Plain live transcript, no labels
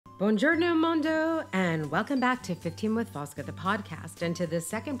Buongiorno Mondo, and welcome back to 15 with Fosca, the podcast, and to the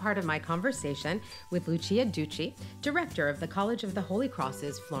second part of my conversation with Lucia Ducci, director of the College of the Holy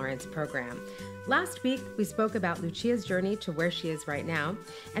Cross's Florence program. Last week, we spoke about Lucia's journey to where she is right now,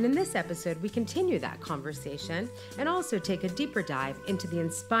 and in this episode, we continue that conversation and also take a deeper dive into the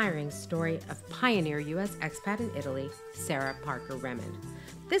inspiring story of pioneer U.S. expat in Italy, Sarah Parker Remond.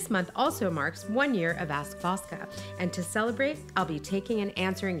 This month also marks 1 year of Ask Fosca, and to celebrate, I'll be taking and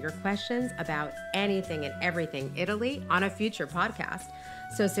answering your questions about anything and everything Italy on a future podcast.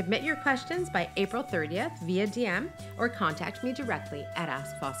 So submit your questions by April 30th via DM or contact me directly at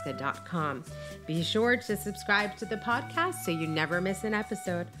askfosca.com. Be sure to subscribe to the podcast so you never miss an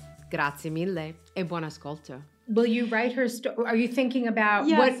episode. Grazie mille e buon ascolto. Will you write her story? Are you thinking about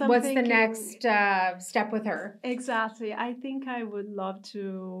what's the next step with her? Exactly. I think I would love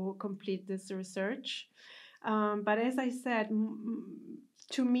to complete this research. But as I said,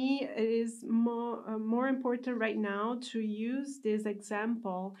 to me, it is more important right now to use this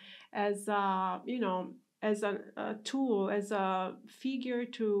example as as a tool, as a figure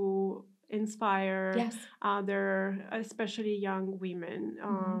to inspire other, especially young women.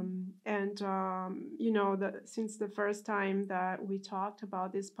 Since the first time that we talked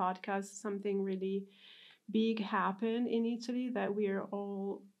about this podcast, something really big happened in Italy that we are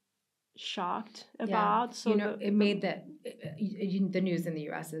all shocked about. So it made the news in the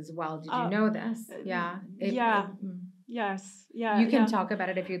U.S. as well. Did you know this? Yes. You can talk about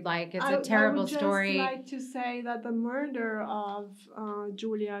it if you'd like. It's a terrible story. I would just like to say that the murder of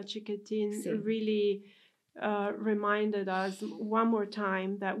Giulia Cecchettin really reminded us one more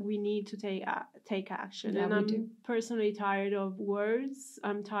time that we need to take action. And I'm personally tired of words.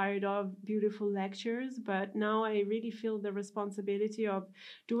 I'm tired of beautiful lectures. But now I really feel the responsibility of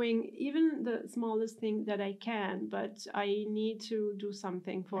doing even the smallest thing that I can. But I need to do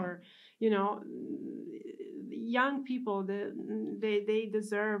something for, young people. They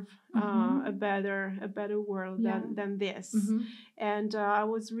deserve a better world than this. And I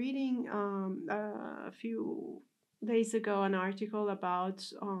was reading a few days ago an article about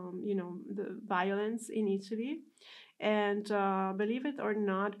the violence in Italy, and believe it or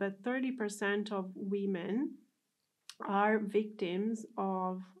not, but 30% of women are victims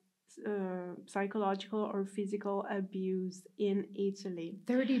of psychological or physical abuse in Italy.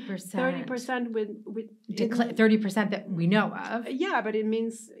 30%. 30% with 30% that we know of. Yeah, but it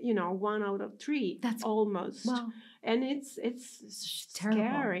means 1 out of 3. That's almost. Wow. And it's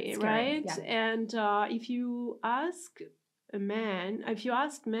scary, right? Yeah. And if you ask men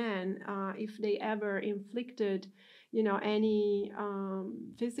if they ever inflicted any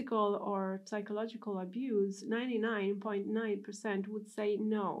physical or psychological abuse, 99.9% would say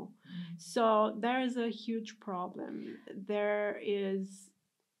no. So there is a huge problem. There is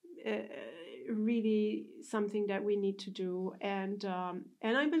really something that we need to do, and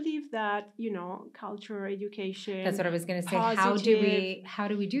I believe that culture, education. That's what I was going to say. How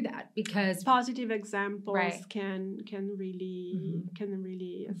do we do that? Because positive examples can really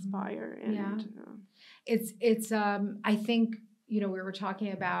inspire. And it's I think we were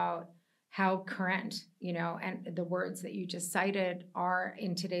talking about how current and the words that you just cited are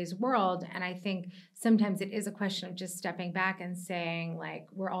in today's world, and I think sometimes it is a question of just stepping back and saying, like,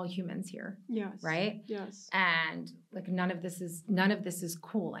 we're all humans here. Yes. Right? Yes. And like none of this is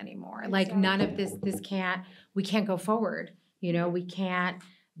cool anymore. Exactly. Like none of we can't go forward. We can't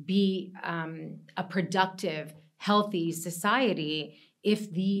be a productive, healthy society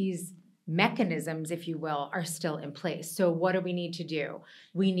if these mechanisms, if you will, are still in place. So what do we need to do?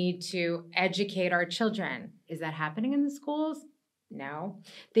 We need to educate our children. Is that happening in the schools? No.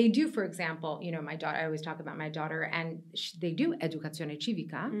 They do, for example, my daughter, I always talk about my daughter, and they do educazione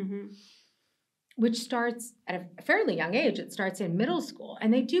civica, which starts at a fairly young age. It starts in middle school,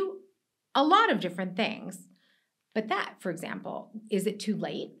 and they do a lot of different things. But that, for example, is it too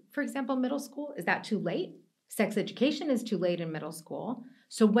late? For example, middle school, is that too late? Sex education is too late in middle school.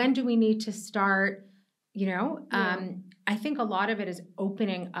 So when do we need to start, I think a lot of it is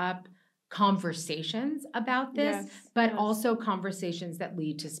opening up conversations about this, but also conversations that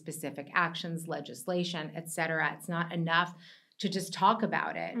lead to specific actions, legislation, et cetera. It's not enough to just talk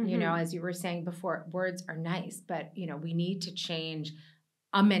about it. As you were saying before, words are nice, but, we need to change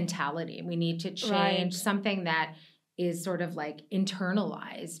a mentality. We need to change something that is sort of like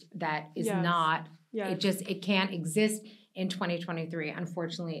internalized, that is not, it can't exist in 2023.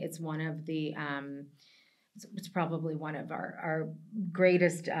 Unfortunately, it's one of the, it's probably one of our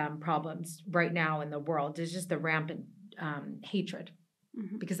greatest problems right now in the world is just the rampant hatred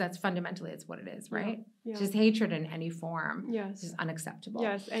because that's fundamentally it's what it is, right? Yeah. Just hatred in any form. Yes. Is unacceptable.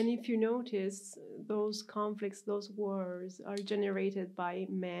 Yes, and if you notice, those conflicts, those wars are generated by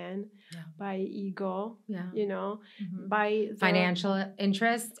man, by ego, by financial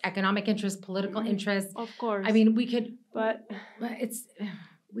interests, economic interests, political interests. Of course. I mean, we could, but it's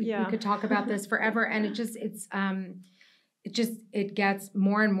we could talk about this forever, and it gets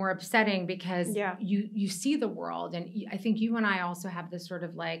more and more upsetting because you see the world, and I think you and I also have this sort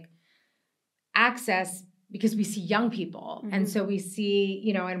of like access because we see young people, and so we see,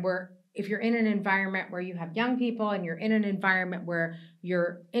 and if you're in an environment where you have young people and you're in an environment where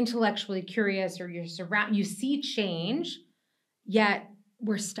you're intellectually curious or you see change, yet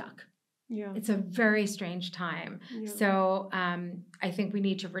we're stuck. Yeah. It's a very strange time. Yeah. So I think we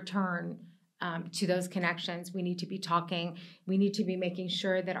need to return to those connections. We need to be talking. We need to be making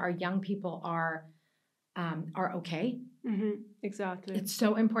sure that our young people are okay. Exactly. It's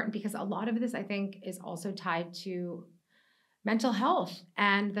so important because a lot of this, I think, is also tied to mental health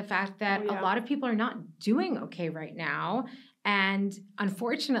and the fact that a lot of people are not doing okay right now. And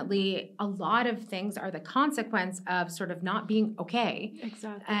unfortunately, a lot of things are the consequence of sort of not being okay.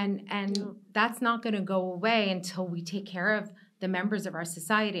 Exactly. And that's not going to go away until we take care of the members of our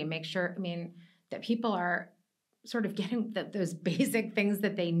society and make sure, that people are sort of getting those basic things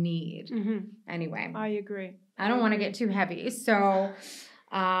that they need. Anyway. I agree. I don't want to get too heavy. So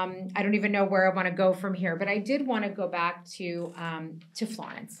I don't even know where I want to go from here, but I did want to go back to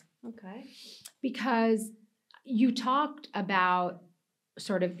Florence. Okay. Because you talked about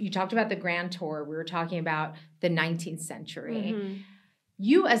the Grand Tour. We were talking about the 19th century.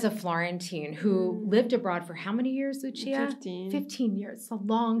 You as a Florentine who lived abroad for how many years, Lucia? 15 years. It's a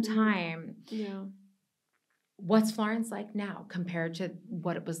long time. Yeah. What's Florence like now compared to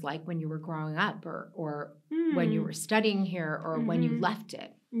what it was like when you were growing up or when you were studying here or when you left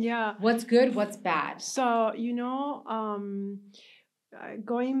it? Yeah. What's good? What's bad? So,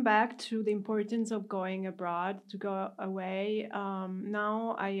 going back to the importance of going abroad, to go away,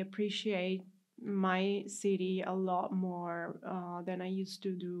 now I appreciate my city a lot more than I used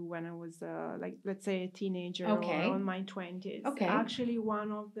to do when I was let's say a teenager or in my 20s. Okay. Actually,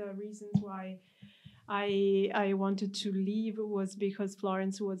 one of the reasons why I wanted to leave was because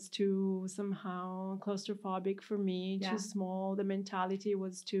Florence was too somehow claustrophobic for me, too small. The mentality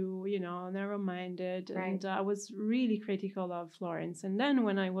was too, narrow-minded. Right. And I was really critical of Florence. And then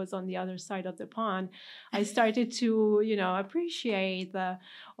when I was on the other side of the pond, I started to, appreciate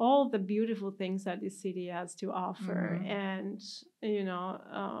all the beautiful things that this city has to offer. And,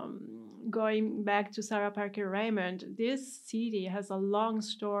 going back to Sarah Parker Remond, this city has a long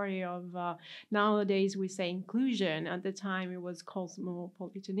story of nowadays we say inclusion. At the time it was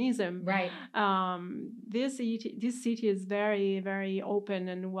cosmopolitanism. Right. This city is very, very open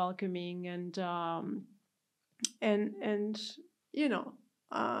and welcoming, and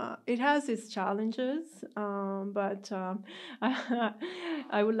it has its challenges, but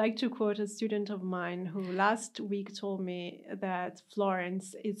I would like to quote a student of mine who last week told me that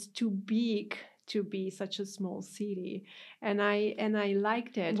Florence is too big to be such a small city, and I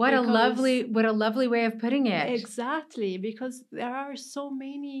liked it. What a lovely way of putting it. Exactly, because there are so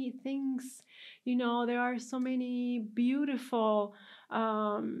many things, there are so many beautiful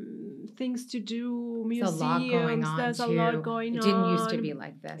things to do, museums. There's a lot going on. There's a lot going on. It didn't used to be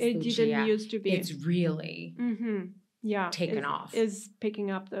like this. It Lucia. didn't used to be. It's really taken off. Is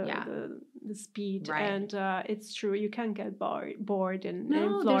picking up the speed, right. And it's true. You can get bored in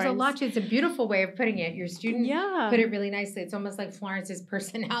Florence. There's a lot to it. It's a beautiful way of putting it. Your student put it really nicely. It's almost like Florence's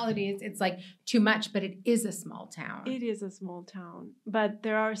personality. It's like too much, but it is a small town. It is a small town, but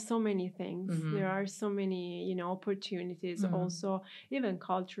there are so many things. There are so many, opportunities. Also, even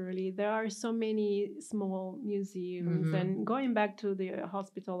culturally, there are so many small museums. And going back to the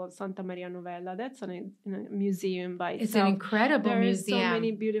Hospital of Santa Maria Novella, that's a museum by itself. It's an incredible museum. There is so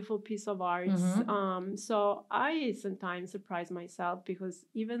many beautiful pieces of art. So I sometimes surprise myself because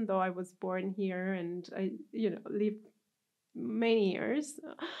even though I was born here and I, lived many years,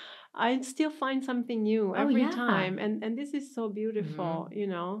 I still find something new every time. And this is so beautiful,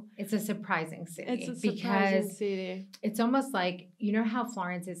 It's a surprising city. It's a surprising city. It's almost like, how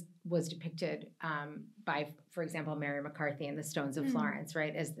Florence was depicted by, for example, Mary McCarthy in The Stones of Florence,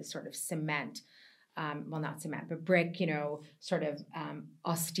 right? As this sort of cement. Well, not cement, but brick, sort of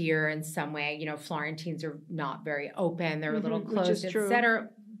austere in some way. Florentines are not very open. They're a little closed, etc.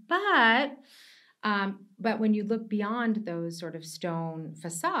 But when you look beyond those sort of stone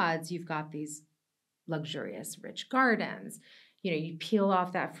facades, you've got these luxurious, rich gardens. You peel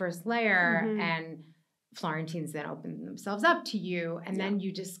off that first layer and Florentines then open themselves up to you, and then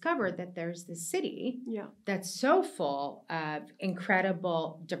you discover that there's this city that's so full of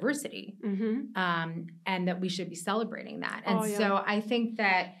incredible diversity, and that we should be celebrating that. And so I think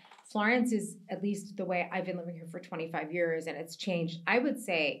that Florence is, at least the way I've been living here for 25 years, and it's changed, I would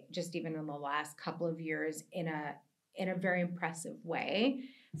say, just even in the last couple of years, in a very impressive way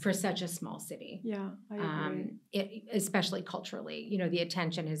for such a small city. Yeah, I agree. Especially culturally. You know, the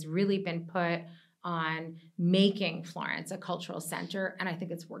attention has really been put on making Florence a cultural center, and I think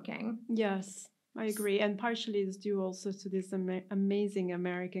it's working. Yes, I agree. And partially it's due also to this amazing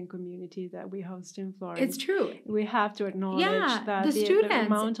American community that we host in Florence. It's true. We have to acknowledge that the students, the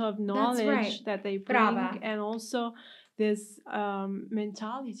amount of knowledge that they bring, and also this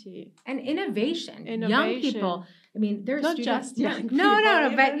mentality. And innovation. Young people. I mean, there's not students. Just young people.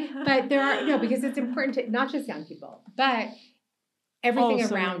 No. But there are, because it's important to, not just young people, but everything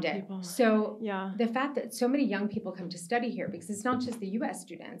also around it. People. So the fact that so many young people come to study here, because it's not just the U.S.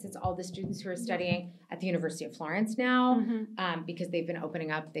 students, it's all the students who are studying at the University of Florence now, because they've been opening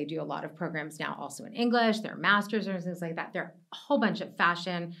up. They do a lot of programs now also in English. There are masters and things like that. There are a whole bunch of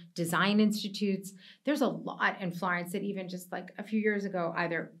fashion design institutes. There's a lot in Florence that even just like a few years ago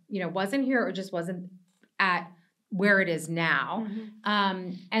either, wasn't here or just wasn't at where it is now.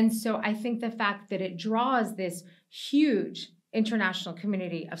 And so I think the fact that it draws this huge international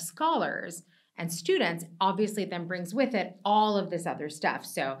community of scholars and students obviously then brings with it all of this other stuff.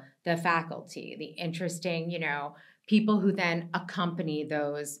 So the faculty, the interesting, people who then accompany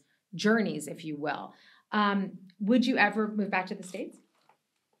those journeys, if you will. Would you ever move back to the States?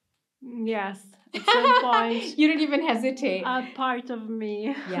 Yes. At some point. You didn't even hesitate. A part of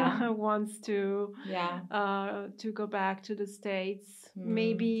me wants to go back to the States.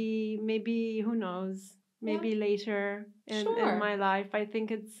 Maybe, who knows? Maybe later in my life. I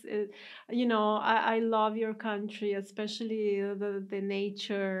think I love your country, especially the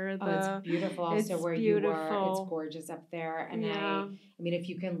nature. It's beautiful also where you were. It's gorgeous up there. And I mean, if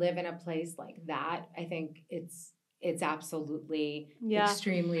you can live in a place like that, I think it's absolutely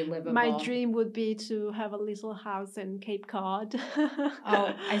extremely livable. My dream would be to have a little house in Cape Cod.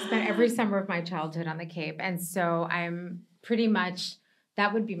 I spent every summer of my childhood on the Cape. And so I'm pretty much,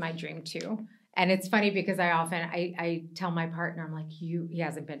 that would be my dream too. And it's funny because I tell my partner, I'm like, he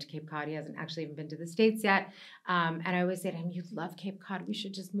hasn't been to Cape Cod. He hasn't actually even been to the States yet. And I always say to him, you love Cape Cod. We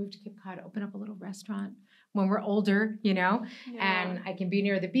should just move to Cape Cod, open up a little restaurant when we're older, and I can be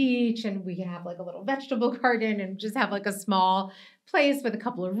near the beach and we can have like a little vegetable garden and just have like a small place with a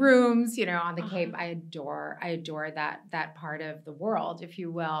couple of rooms, on the Cape. I adore that part of the world, if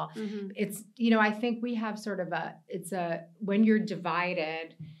you will. It's, I think we have sort of when you're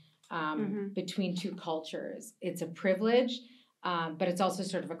divided between two cultures, it's a privilege, but it's also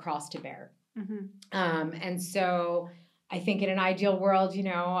sort of a cross to bear. And so I think in an ideal world,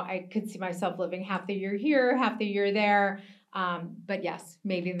 I could see myself living half the year here, half the year there. But yes,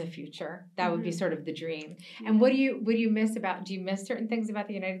 maybe in the future, that would be sort of the dream. And do you miss certain things about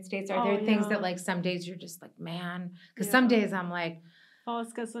the United States? Are there things that like some days you're just like, man, because some days I'm like,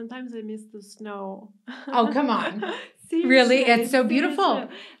 Oscar, sometimes I miss the snow. Oh, come on. Really? It's so beautiful.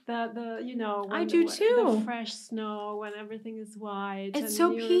 I do too. The fresh snow when everything is white. It's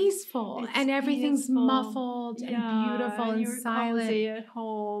so peaceful and everything's muffled and beautiful and silent. Cozy at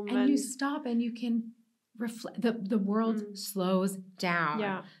home. And you stop and you can reflect. The world slows down.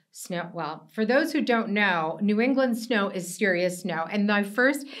 Yeah. Snow. Well, for those who don't know, New England snow is serious snow. And my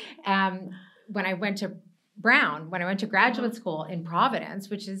first, when I went to graduate school in Providence,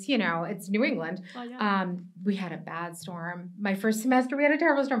 which is, it's New England, we had a bad storm. My first semester, we had a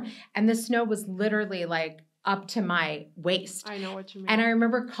terrible storm. And the snow was literally like up to my waist. I know what you mean. And I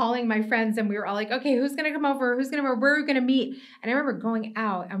remember calling my friends and we were all like, okay, who's going to come over? Where are we going to meet? And I remember going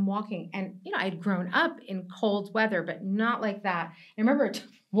out and walking and, I'd grown up in cold weather, but not like that. I remember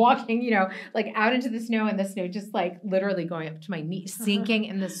walking, like out into the snow and the snow just like literally going up to my knees, sinking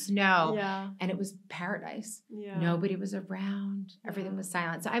in the snow. And it was paradise. Nobody was around. Everything was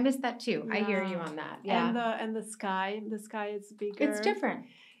silent. So I miss that too. I hear you on that. Yeah. And the sky is bigger. It's different.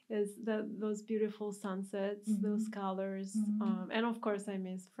 Is those beautiful sunsets, those colors. And of course I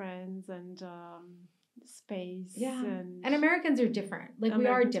miss friends and space. Yeah. And Americans are different. Like we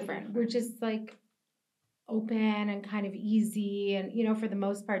are different. We're just like open and kind of easy and, for the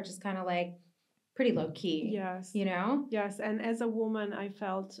most part, just kind of like pretty low key. Yes. Yes. And as a woman, I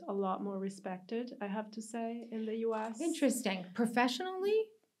felt a lot more respected, I have to say, in the U.S. Interesting. Professionally?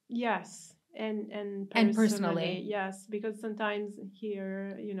 Yes. And personally. Yes. Because sometimes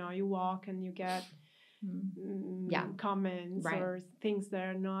here, you walk and you get comments Right. or things that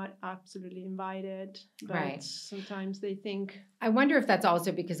are not absolutely invited. But Right. sometimes they think. I wonder if that's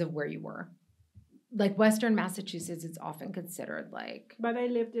also because of where you were. Like Western Massachusetts, it's often considered like. But I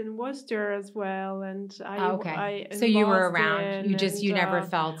lived in Worcester as well, and So you were Boston, around. You never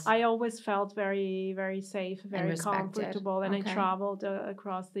felt. I always felt very, very safe, very respected. comfortable, and Okay. I traveled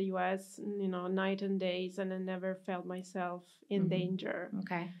across the U.S. Night and days, and I never felt myself in danger.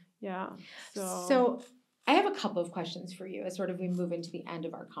 Okay. Yeah. So I have a couple of questions for you as sort of we move into the end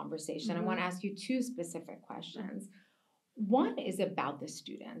of our conversation. I want to ask you two specific questions. One is about the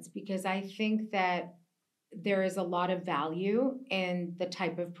students, because I think that there is a lot of value in the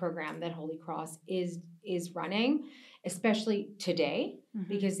type of program that Holy Cross is running, especially today,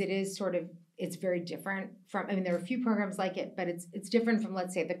 because it is sort of, it's very different from, I mean, there are a few programs like it, but it's different from,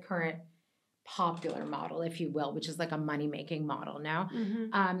 let's say, the current popular model, if you will, which is like a money-making model now.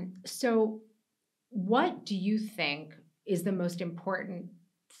 So what do you think is the most important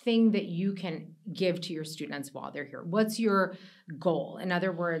thing that you can give to your students while they're here? What's your goal? In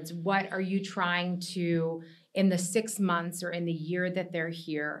other words, what are you trying to, in the 6 months or in the year that they're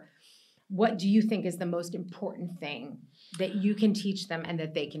here, what do you think is the most important thing that you can teach them and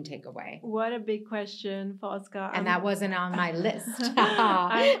that they can take away? What a big question, Fauska. And that wasn't on my list.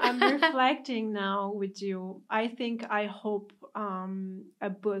 I'm reflecting now with you. I hope a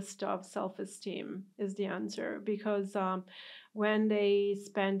boost of self-esteem is the answer, because when they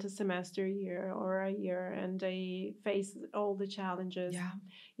spend a semester year or a year and they face all the challenges,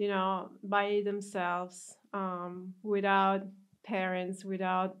 by themselves, without parents,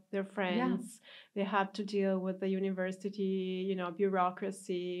 without their friends, they have to deal with the university,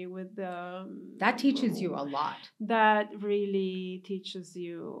 bureaucracy, with the... That teaches you a lot. That really teaches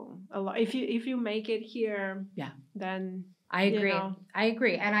you a lot. If you make it here, then... I agree. I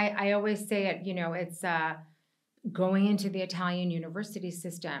agree. And I always say it, it's going into the Italian university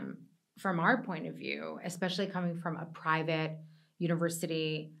system, from our point of view, especially coming from a private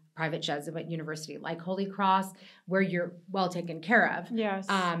university, private Jesuit university like Holy Cross, where you're well taken care of. Yes.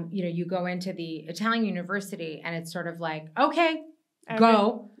 You go into the Italian university and it's sort of like, okay,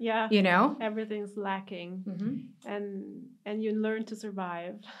 go. Yeah. You everything's lacking, and you learn to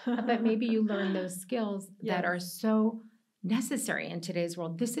survive. But maybe you learn those skills that are so necessary in today's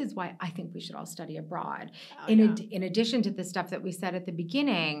world. This is why I think we should all study abroad. In addition to the stuff that we said at the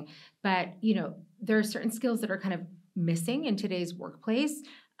beginning, but there are certain skills that are kind of missing in today's workplace.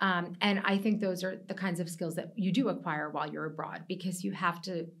 And I think those are the kinds of skills that you do acquire while you're abroad, because you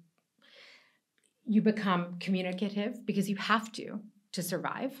become communicative, because you have to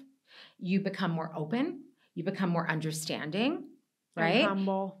survive. You become more open. You become more understanding, right? And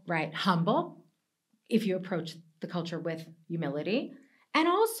humble. Right. Humble. If you approach the culture with humility. And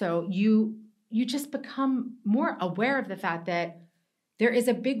also you just become more aware of the fact that there is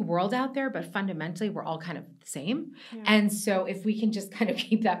a big world out there, but fundamentally we're all kind of the same. Yeah. And so if we can just kind of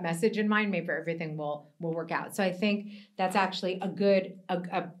keep that message in mind, maybe everything will work out. So I think that's actually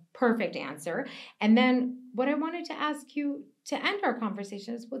a perfect answer. And then what I wanted to ask you to end our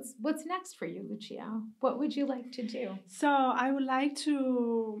conversation is what's next for you, Lucia? What would you like to do? So I would like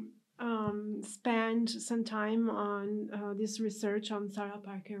to spend some time on this research on Sarah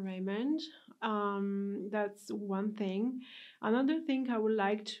Parker Remond. That's one thing. Another thing, I would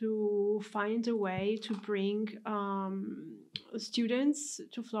like to find a way to bring students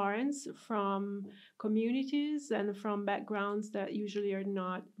to Florence from communities and from backgrounds that usually are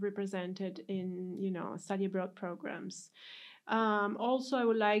not represented in, study abroad programs. Also, I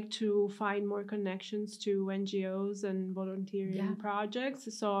would like to find more connections to NGOs and volunteering projects.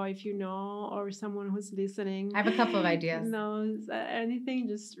 So if you know, or someone who's listening, I have a couple of ideas. Knows anything,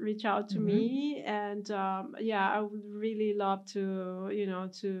 just reach out to me. And I would really love to,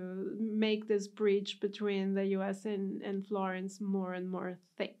 to make this bridge between the US and Florence more and more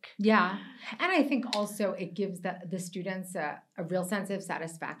thick. Yeah. And I think also it gives the students a real sense of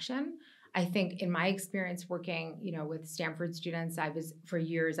satisfaction. I think in my experience working, with Stanford students, for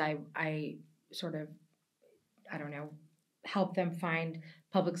years, I sort of, help them find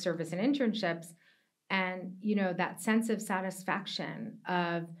public service and internships. And, that sense of satisfaction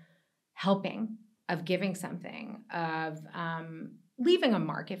of helping, of giving something, of leaving a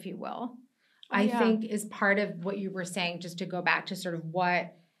mark, if you will, I think is part of what you were saying, just to go back to sort of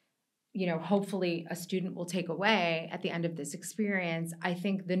what, hopefully a student will take away at the end of this experience. I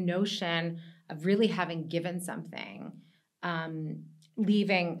think the notion of really having given something,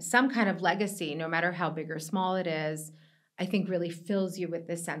 leaving some kind of legacy, no matter how big or small it is, I think really fills you with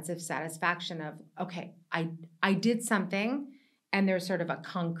this sense of satisfaction of, okay, I did something, and there's sort of a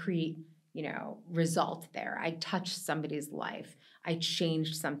concrete result there. I touched somebody's life. I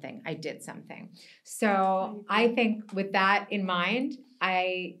changed something. I did something. So I think with that in mind,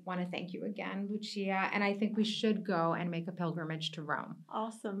 I want to thank you again, Lucia. And I think we should go and make a pilgrimage to Rome.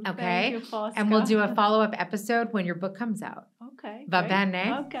 Awesome. Okay. Thank you, Fosca. And we'll do a follow-up episode when your book comes out. Ok. Va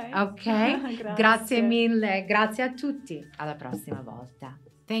bene? Ok. Ok. Grazie mille. Grazie a tutti. Alla prossima volta.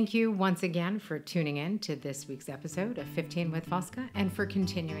 Thank you once again for tuning in to this week's episode of 15 with Fosca and for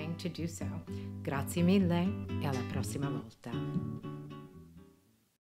continuing to do so. Grazie mille e alla prossima volta.